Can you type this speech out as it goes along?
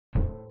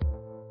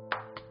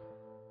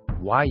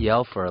Why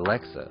yell for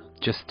Alexa?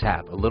 Just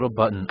tap a little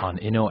button on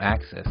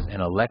INNOAccess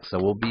and Alexa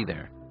will be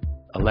there.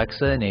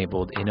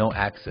 Alexa-enabled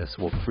INNOAccess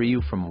will free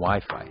you from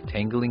Wi-Fi,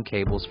 tangling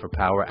cables for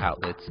power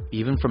outlets,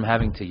 even from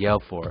having to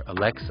yell for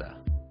Alexa.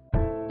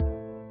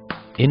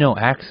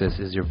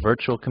 INNOAccess is your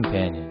virtual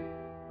companion.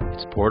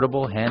 It's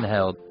portable,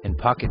 handheld, and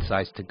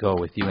pocket-sized to go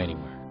with you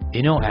anywhere.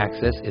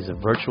 INNOAccess is a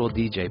virtual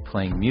DJ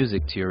playing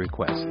music to your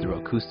request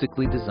through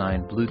acoustically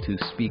designed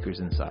Bluetooth speakers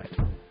inside.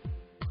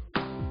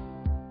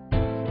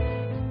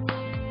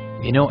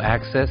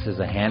 INNOAccess is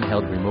a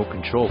handheld remote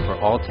control for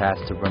all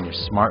tasks to run your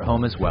smart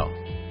home as well.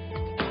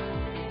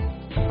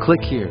 Click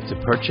here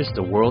to purchase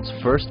the world's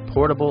first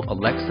portable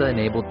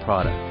Alexa-enabled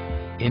product,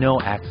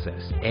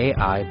 INNOAccess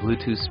AI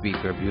Bluetooth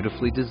speaker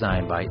beautifully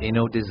designed by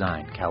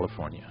INNODESIGN,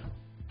 California.